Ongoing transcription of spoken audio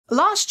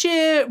Last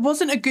year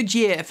wasn't a good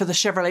year for the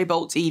Chevrolet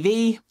Bolt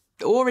EV,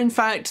 or in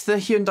fact the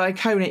Hyundai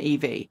Kona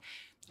EV.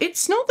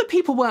 It's not that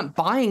people weren't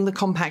buying the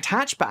compact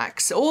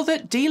hatchbacks, or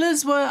that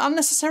dealers were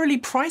unnecessarily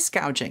price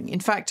gouging. In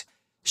fact,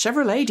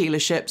 Chevrolet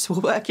dealerships were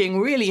working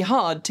really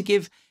hard to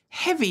give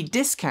heavy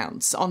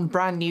discounts on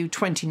brand new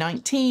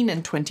 2019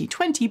 and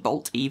 2020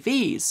 Bolt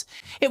EVs.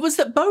 It was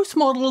that both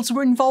models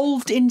were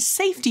involved in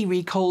safety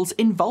recalls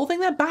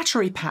involving their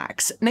battery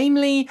packs,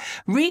 namely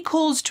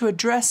recalls to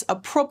address a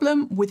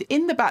problem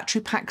within the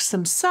battery packs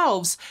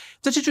themselves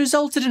that had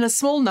resulted in a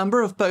small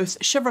number of both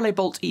Chevrolet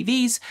Bolt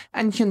EVs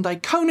and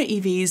Hyundai Kona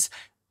EVs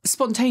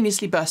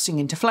spontaneously bursting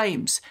into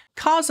flames.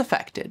 Cars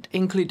affected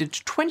included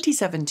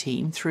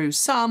 2017 through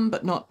some,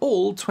 but not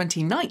all,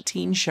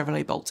 2019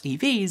 Chevrolet Bolt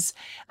EVs,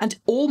 and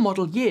all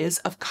model years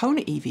of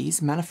Kona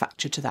EVs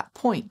manufactured to that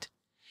point.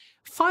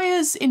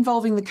 Fires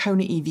involving the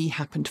Kona EV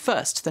happened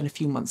first, then a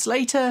few months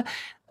later,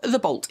 the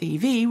Bolt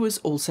EV was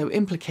also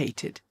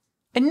implicated.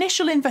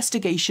 Initial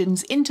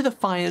investigations into the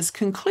fires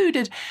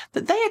concluded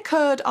that they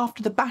occurred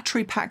after the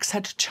battery packs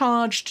had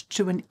charged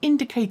to an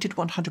indicated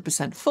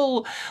 100%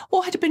 full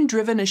or had been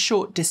driven a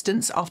short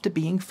distance after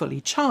being fully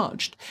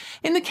charged.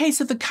 In the case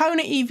of the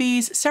Kona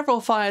EVs,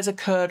 several fires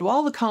occurred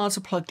while the cars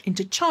were plugged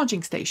into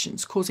charging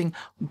stations, causing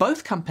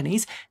both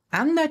companies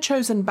and their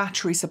chosen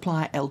battery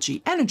supplier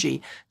LG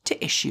Energy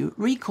to issue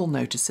recall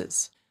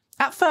notices.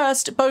 At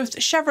first, both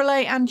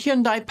Chevrolet and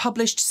Hyundai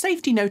published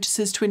safety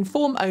notices to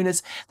inform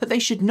owners that they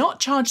should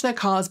not charge their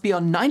cars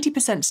beyond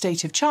 90%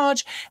 state of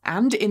charge,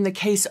 and in the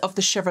case of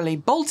the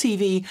Chevrolet Bolt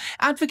EV,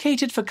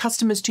 advocated for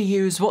customers to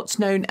use what's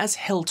known as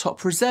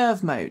Hilltop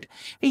Reserve Mode,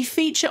 a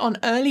feature on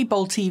early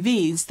Bolt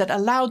EVs that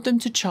allowed them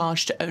to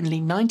charge to only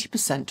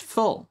 90%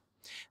 full.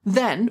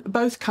 Then,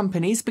 both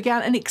companies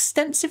began an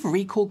extensive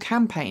recall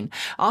campaign,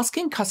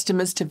 asking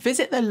customers to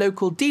visit their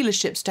local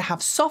dealerships to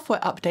have software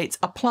updates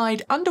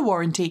applied under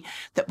warranty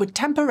that would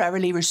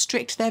temporarily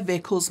restrict their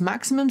vehicle's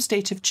maximum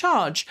state of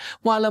charge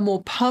while a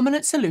more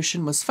permanent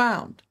solution was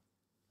found.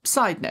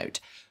 Side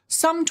note,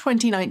 some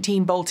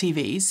 2019 Bolt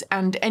EVs,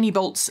 and any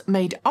Bolts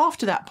made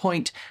after that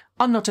point,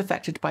 are not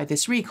affected by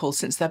this recall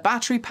since their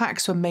battery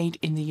packs were made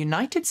in the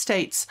United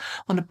States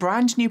on a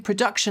brand new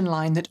production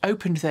line that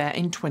opened there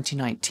in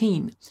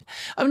 2019.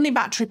 Only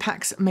battery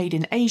packs made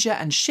in Asia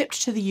and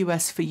shipped to the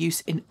US for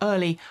use in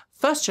early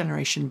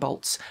first-generation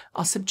Bolts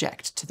are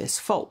subject to this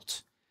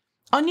fault.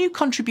 Our new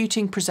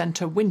contributing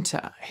presenter,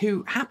 Winter,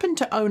 who happened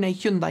to own a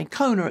Hyundai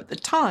Kona at the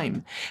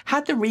time,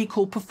 had the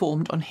recall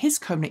performed on his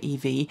Kona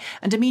EV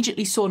and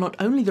immediately saw not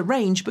only the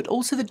range but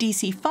also the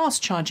DC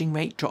fast charging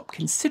rate drop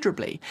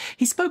considerably.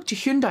 He spoke to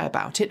Hyundai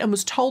about it and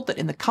was told that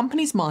in the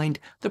company's mind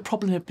the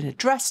problem had been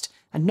addressed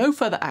and no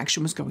further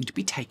action was going to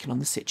be taken on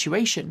the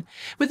situation.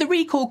 With the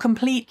recall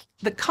complete,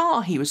 the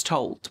car, he was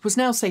told, was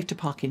now safe to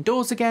park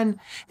indoors again,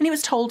 and he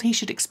was told he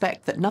should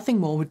expect that nothing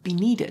more would be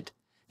needed.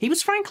 He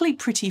was frankly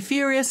pretty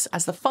furious,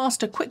 as the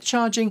faster quick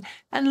charging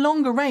and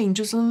longer range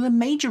was one of the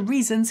major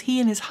reasons he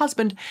and his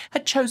husband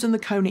had chosen the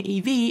Kona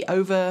EV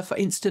over, for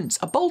instance,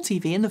 a Bolt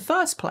EV in the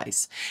first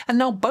place, and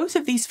now both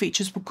of these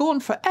features were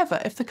gone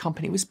forever if the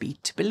company was to be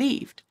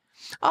believed.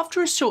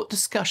 After a short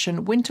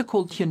discussion, Winter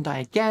called Hyundai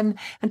again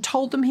and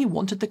told them he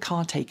wanted the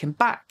car taken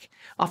back.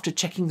 After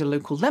checking the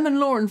local lemon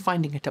law and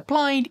finding it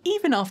applied,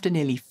 even after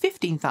nearly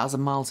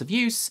 15,000 miles of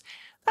use,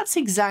 that's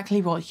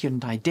exactly what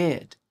Hyundai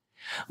did.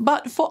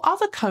 But for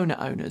other Kona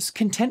owners,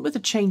 content with the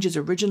changes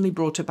originally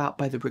brought about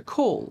by the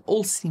recall,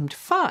 all seemed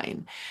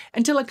fine,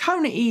 until a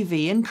Kona EV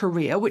in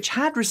Korea, which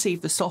had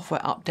received the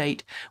software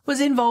update, was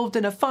involved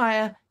in a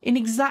fire in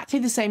exactly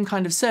the same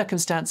kind of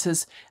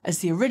circumstances as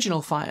the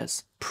original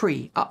fires,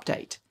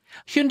 pre-update.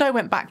 Hyundai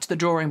went back to the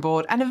drawing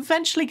board and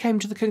eventually came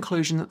to the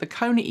conclusion that the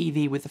Kona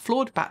EV with the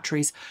flawed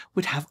batteries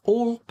would have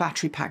all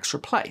battery packs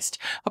replaced,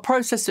 a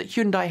process that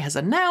Hyundai has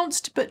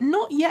announced but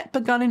not yet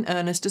begun in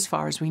earnest as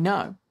far as we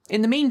know.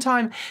 In the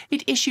meantime,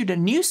 it issued a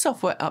new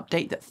software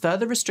update that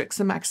further restricts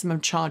the maximum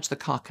charge the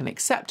car can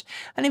accept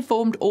and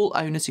informed all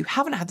owners who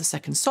haven't had the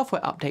second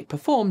software update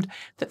performed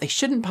that they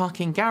shouldn't park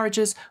in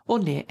garages or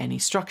near any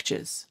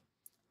structures.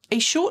 A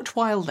short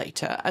while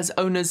later, as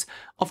owners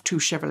of two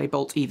Chevrolet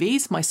Bolt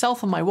EVs,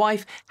 myself and my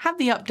wife had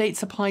the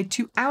updates applied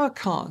to our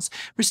cars,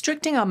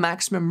 restricting our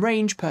maximum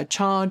range per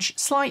charge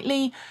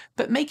slightly,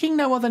 but making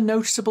no other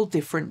noticeable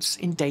difference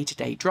in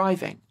day-to-day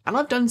driving. And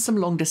I've done some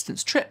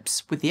long-distance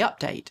trips with the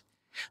update.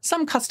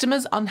 Some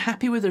customers,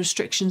 unhappy with the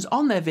restrictions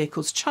on their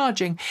vehicles'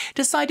 charging,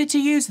 decided to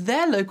use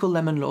their local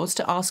lemon laws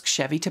to ask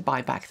Chevy to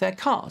buy back their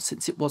car,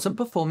 since it wasn't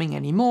performing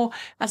anymore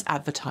as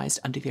advertised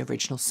under the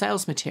original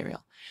sales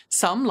material.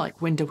 Some,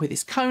 like Winter with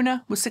his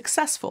Kona, were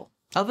successful.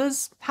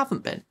 Others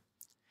haven't been.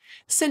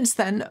 Since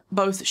then,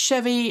 both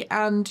Chevy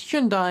and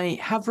Hyundai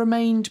have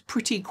remained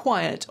pretty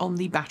quiet on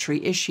the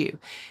battery issue.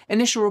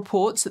 Initial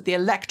reports that the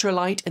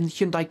electrolyte in the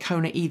Hyundai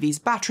Kona EV's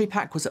battery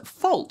pack was at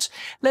fault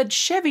led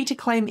Chevy to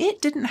claim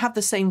it didn't have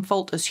the same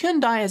fault as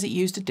Hyundai as it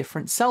used a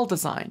different cell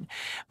design.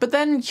 But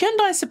then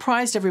Hyundai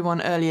surprised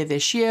everyone earlier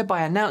this year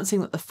by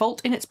announcing that the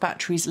fault in its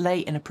batteries lay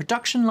in a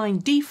production line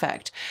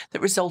defect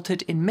that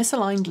resulted in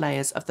misaligned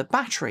layers of the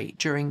battery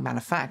during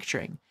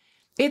manufacturing.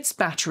 Its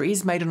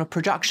batteries, made on a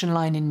production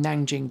line in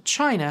Nanjing,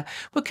 China,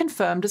 were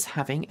confirmed as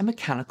having a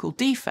mechanical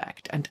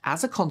defect, and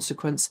as a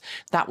consequence,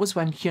 that was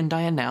when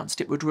Hyundai announced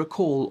it would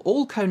recall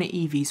all Kona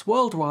EVs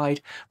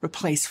worldwide,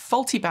 replace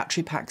faulty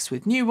battery packs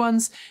with new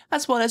ones,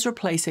 as well as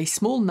replace a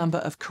small number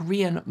of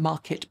Korean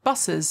market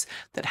buses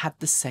that had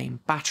the same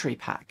battery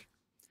pack.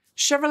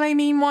 Chevrolet,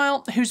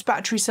 meanwhile, whose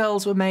battery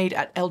cells were made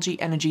at LG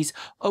Energy's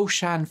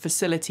Oshan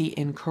facility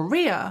in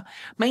Korea,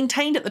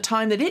 maintained at the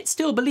time that it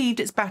still believed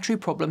its battery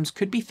problems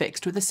could be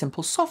fixed with a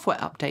simple software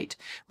update,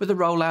 with the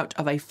rollout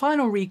of a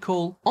final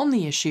recall on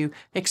the issue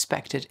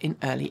expected in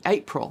early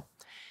April.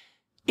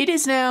 It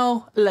is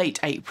now late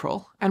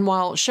April, and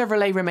while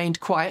Chevrolet remained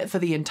quiet for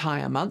the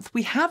entire month,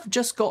 we have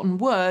just gotten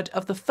word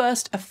of the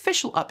first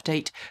official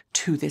update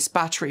to this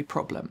battery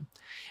problem.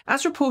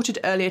 As reported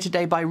earlier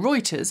today by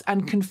Reuters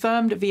and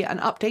confirmed via an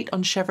update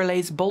on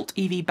Chevrolet's Bolt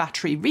EV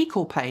battery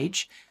recall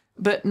page,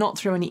 but not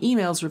through any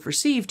emails we've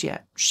received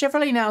yet,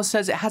 Chevrolet now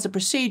says it has a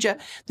procedure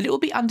that it will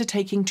be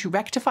undertaking to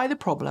rectify the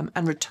problem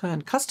and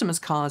return customers'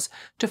 cars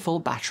to full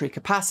battery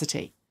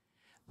capacity.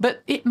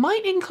 But it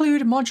might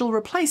include module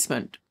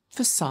replacement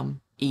for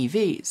some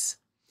EVs.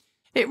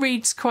 It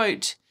reads,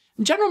 quote,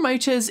 General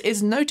Motors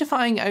is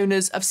notifying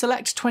owners of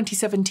select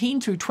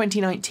 2017 through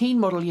 2019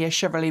 model year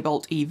Chevrolet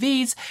Bolt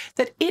EVs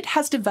that it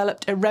has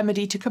developed a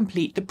remedy to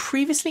complete the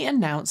previously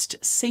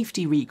announced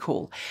safety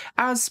recall.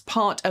 As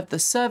part of the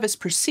service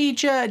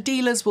procedure,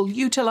 dealers will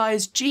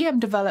utilize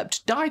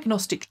GM-developed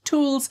diagnostic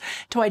tools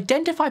to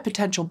identify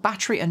potential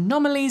battery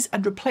anomalies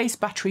and replace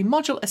battery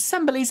module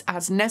assemblies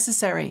as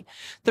necessary.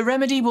 The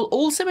remedy will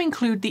also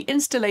include the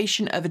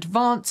installation of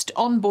advanced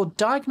onboard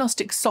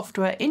diagnostic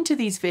software into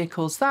these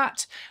vehicles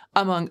that,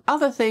 among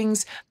other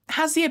things,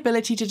 has the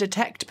ability to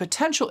detect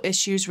potential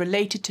issues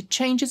related to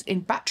changes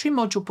in battery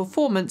module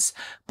performance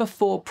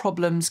before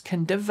problems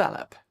can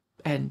develop.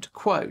 End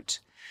quote.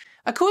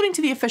 According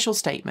to the official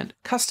statement,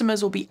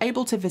 customers will be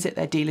able to visit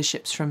their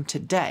dealerships from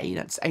today,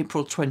 that's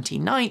April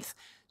 29th,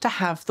 to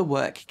have the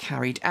work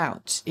carried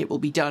out. It will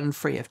be done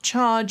free of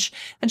charge,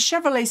 and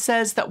Chevrolet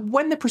says that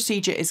when the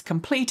procedure is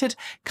completed,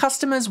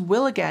 customers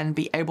will again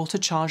be able to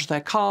charge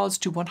their cars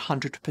to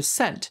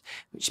 100%,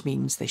 which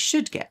means they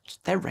should get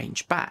their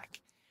range back.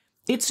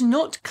 It's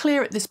not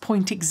clear at this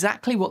point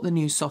exactly what the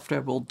new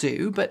software will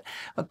do, but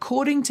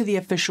according to the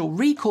official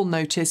recall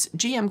notice,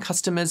 GM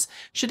customers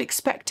should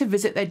expect to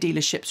visit their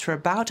dealerships for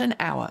about an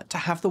hour to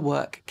have the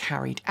work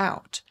carried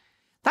out.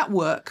 That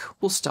work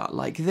will start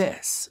like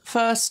this.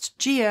 First,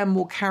 GM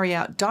will carry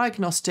out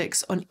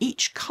diagnostics on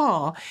each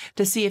car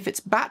to see if its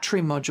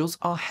battery modules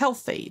are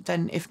healthy.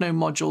 Then, if no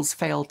modules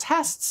fail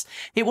tests,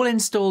 it will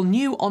install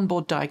new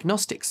onboard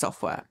diagnostic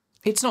software.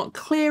 It's not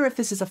clear if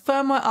this is a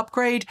firmware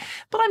upgrade,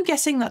 but I'm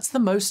guessing that's the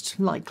most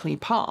likely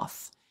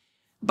path.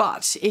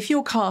 But if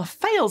your car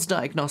fails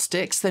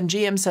diagnostics, then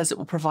GM says it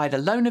will provide a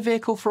loaner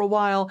vehicle for a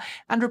while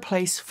and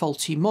replace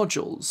faulty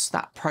modules.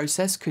 That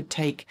process could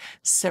take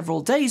several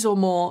days or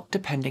more,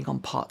 depending on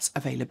parts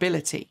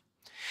availability.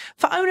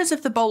 For owners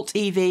of the Bolt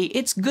EV,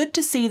 it's good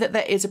to see that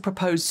there is a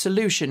proposed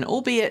solution,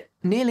 albeit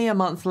nearly a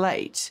month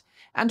late.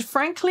 And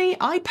frankly,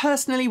 I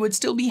personally would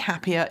still be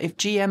happier if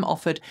GM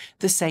offered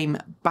the same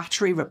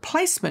battery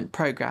replacement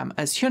program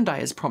as Hyundai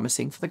is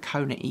promising for the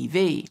Kona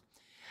EV.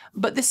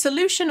 But this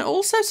solution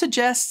also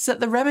suggests that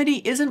the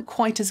remedy isn't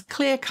quite as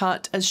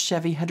clear-cut as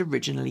Chevy had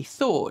originally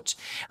thought,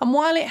 and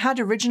while it had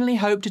originally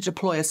hoped to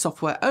deploy a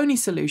software-only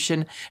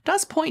solution,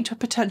 does point to a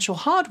potential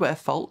hardware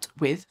fault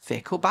with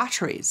vehicle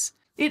batteries.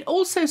 It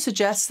also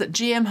suggests that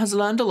GM has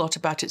learned a lot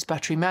about its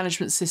battery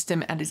management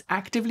system and is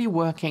actively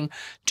working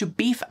to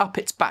beef up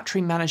its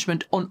battery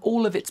management on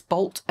all of its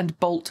Bolt and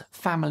Bolt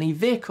family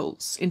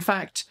vehicles. In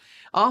fact,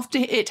 after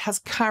it has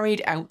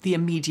carried out the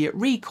immediate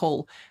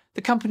recall,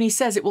 the company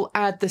says it will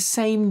add the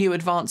same new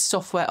advanced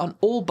software on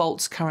all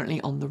Bolts currently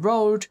on the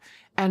road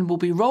and will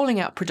be rolling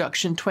out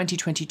production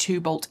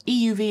 2022 Bolt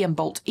EUV and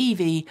Bolt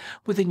EV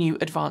with the new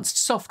advanced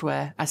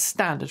software as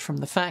standard from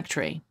the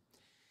factory.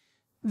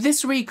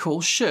 This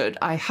recall should,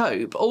 I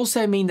hope,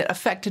 also mean that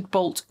affected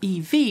Bolt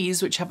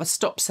EVs, which have a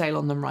stop sale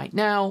on them right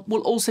now,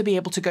 will also be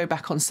able to go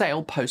back on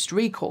sale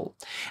post-recall.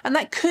 And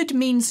that could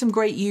mean some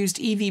great used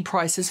EV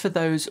prices for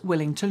those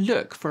willing to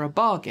look for a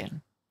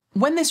bargain.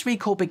 When this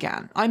recall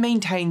began, I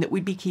maintained that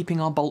we'd be keeping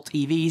our Bolt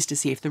EVs to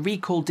see if the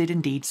recall did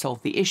indeed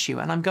solve the issue,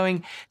 and I'm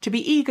going to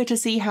be eager to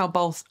see how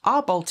both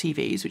our Bolt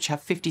EVs, which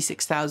have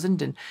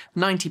 56,000 and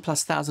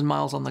 90,000+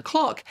 miles on the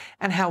clock,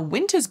 and how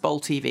Winter's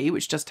Bolt EV,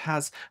 which just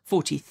has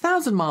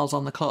 40,000 miles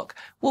on the clock,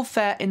 will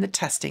fare in the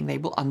testing they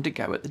will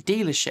undergo at the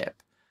dealership.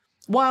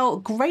 While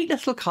great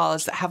little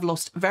cars that have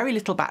lost very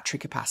little battery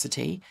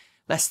capacity,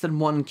 less than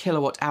 1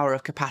 kilowatt hour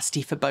of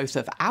capacity for both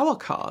of our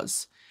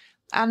cars,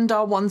 and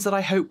are ones that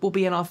I hope will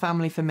be in our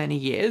family for many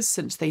years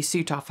since they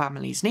suit our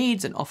family's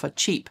needs and offer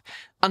cheap,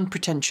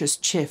 unpretentious,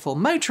 cheerful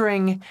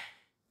motoring,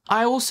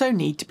 I also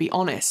need to be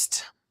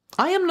honest.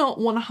 I am not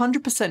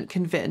 100%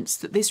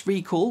 convinced that this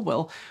recall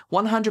will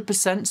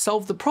 100%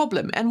 solve the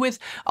problem, and with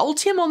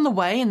Ultium on the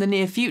way in the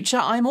near future,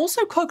 I'm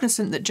also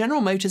cognizant that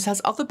General Motors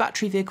has other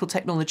battery vehicle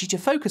technology to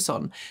focus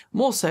on,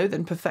 more so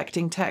than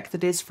perfecting tech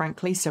that is,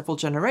 frankly, several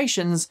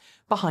generations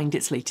behind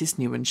its latest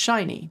new and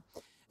shiny.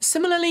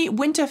 Similarly,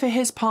 Winter for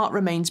his part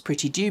remains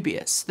pretty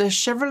dubious. The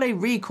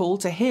Chevrolet recall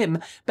to him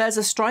bears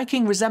a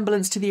striking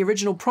resemblance to the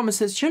original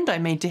promises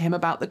Hyundai made to him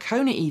about the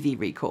Kona EV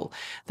recall,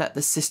 that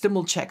the system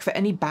will check for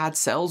any bad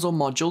cells or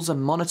modules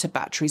and monitor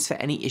batteries for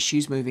any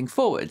issues moving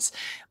forwards.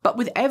 But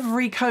with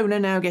every Kona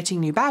now getting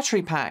new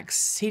battery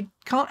packs, he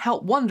can't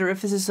help wonder if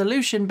there's a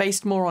solution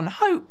based more on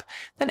hope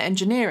than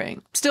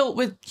engineering. Still,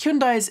 with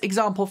Hyundai's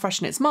example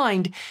fresh in its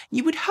mind,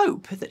 you would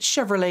hope that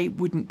Chevrolet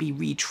wouldn't be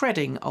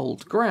retreading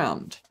old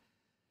ground.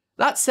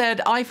 That said,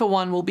 I for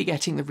one will be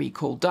getting the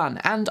recall done,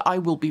 and I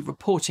will be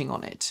reporting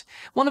on it.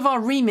 One of our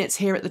remits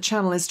here at the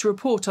channel is to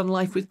report on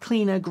life with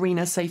cleaner,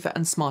 greener, safer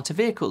and smarter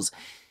vehicles.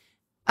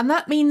 And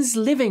that means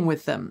living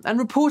with them, and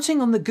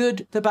reporting on the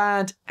good, the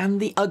bad and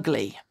the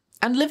ugly.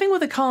 And living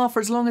with a car for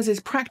as long as is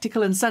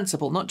practical and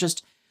sensible, not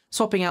just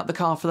swapping out the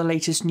car for the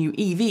latest new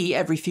EV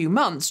every few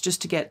months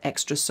just to get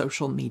extra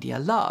social media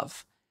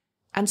love.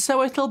 And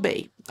so it'll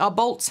be. Our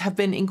bolts have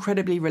been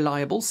incredibly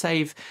reliable,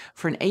 save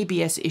for an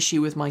ABS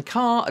issue with my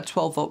car, a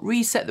 12-volt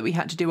reset that we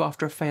had to do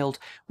after a failed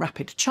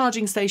rapid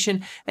charging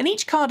station, and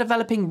each car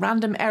developing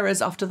random errors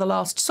after the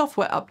last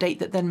software update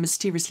that then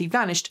mysteriously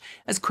vanished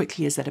as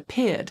quickly as it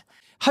appeared.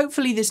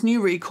 Hopefully this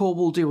new recall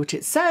will do what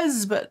it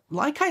says, but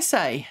like I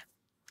say,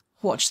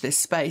 watch this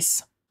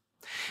space.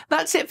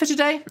 That's it for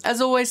today.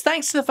 As always,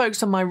 thanks to the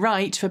folks on my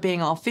right for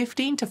being our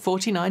 $15 to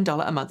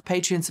 $49 a month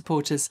Patreon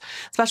supporters.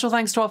 Special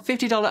thanks to our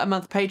 $50 a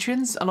month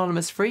patrons: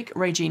 Anonymous Freak,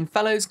 Regine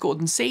Fellows,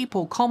 Gordon C,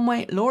 Paul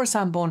Conway, Laura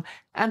Sanborn,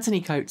 Anthony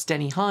Coates,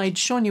 Denny Hyde,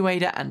 Sean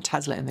Ueda and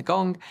Tashlin in the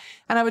Gong.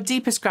 And our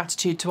deepest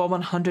gratitude to our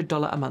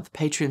 $100 a month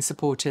Patreon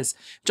supporters: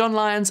 John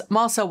Lyons,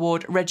 Marcel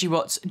Ward, Reggie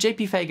Watts,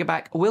 JP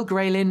Fagerback, Will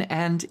Graylin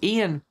and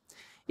Ian.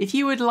 If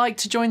you would like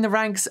to join the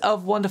ranks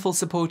of wonderful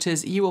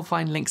supporters, you will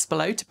find links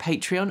below to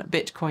Patreon,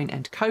 Bitcoin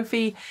and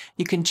Ko-fi.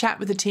 You can chat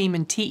with the team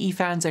and TE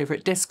fans over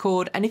at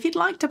Discord, and if you'd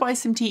like to buy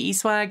some TE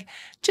swag,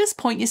 just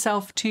point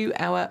yourself to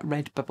our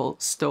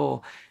Redbubble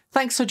store.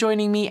 Thanks for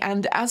joining me,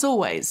 and as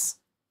always,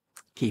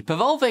 keep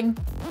evolving!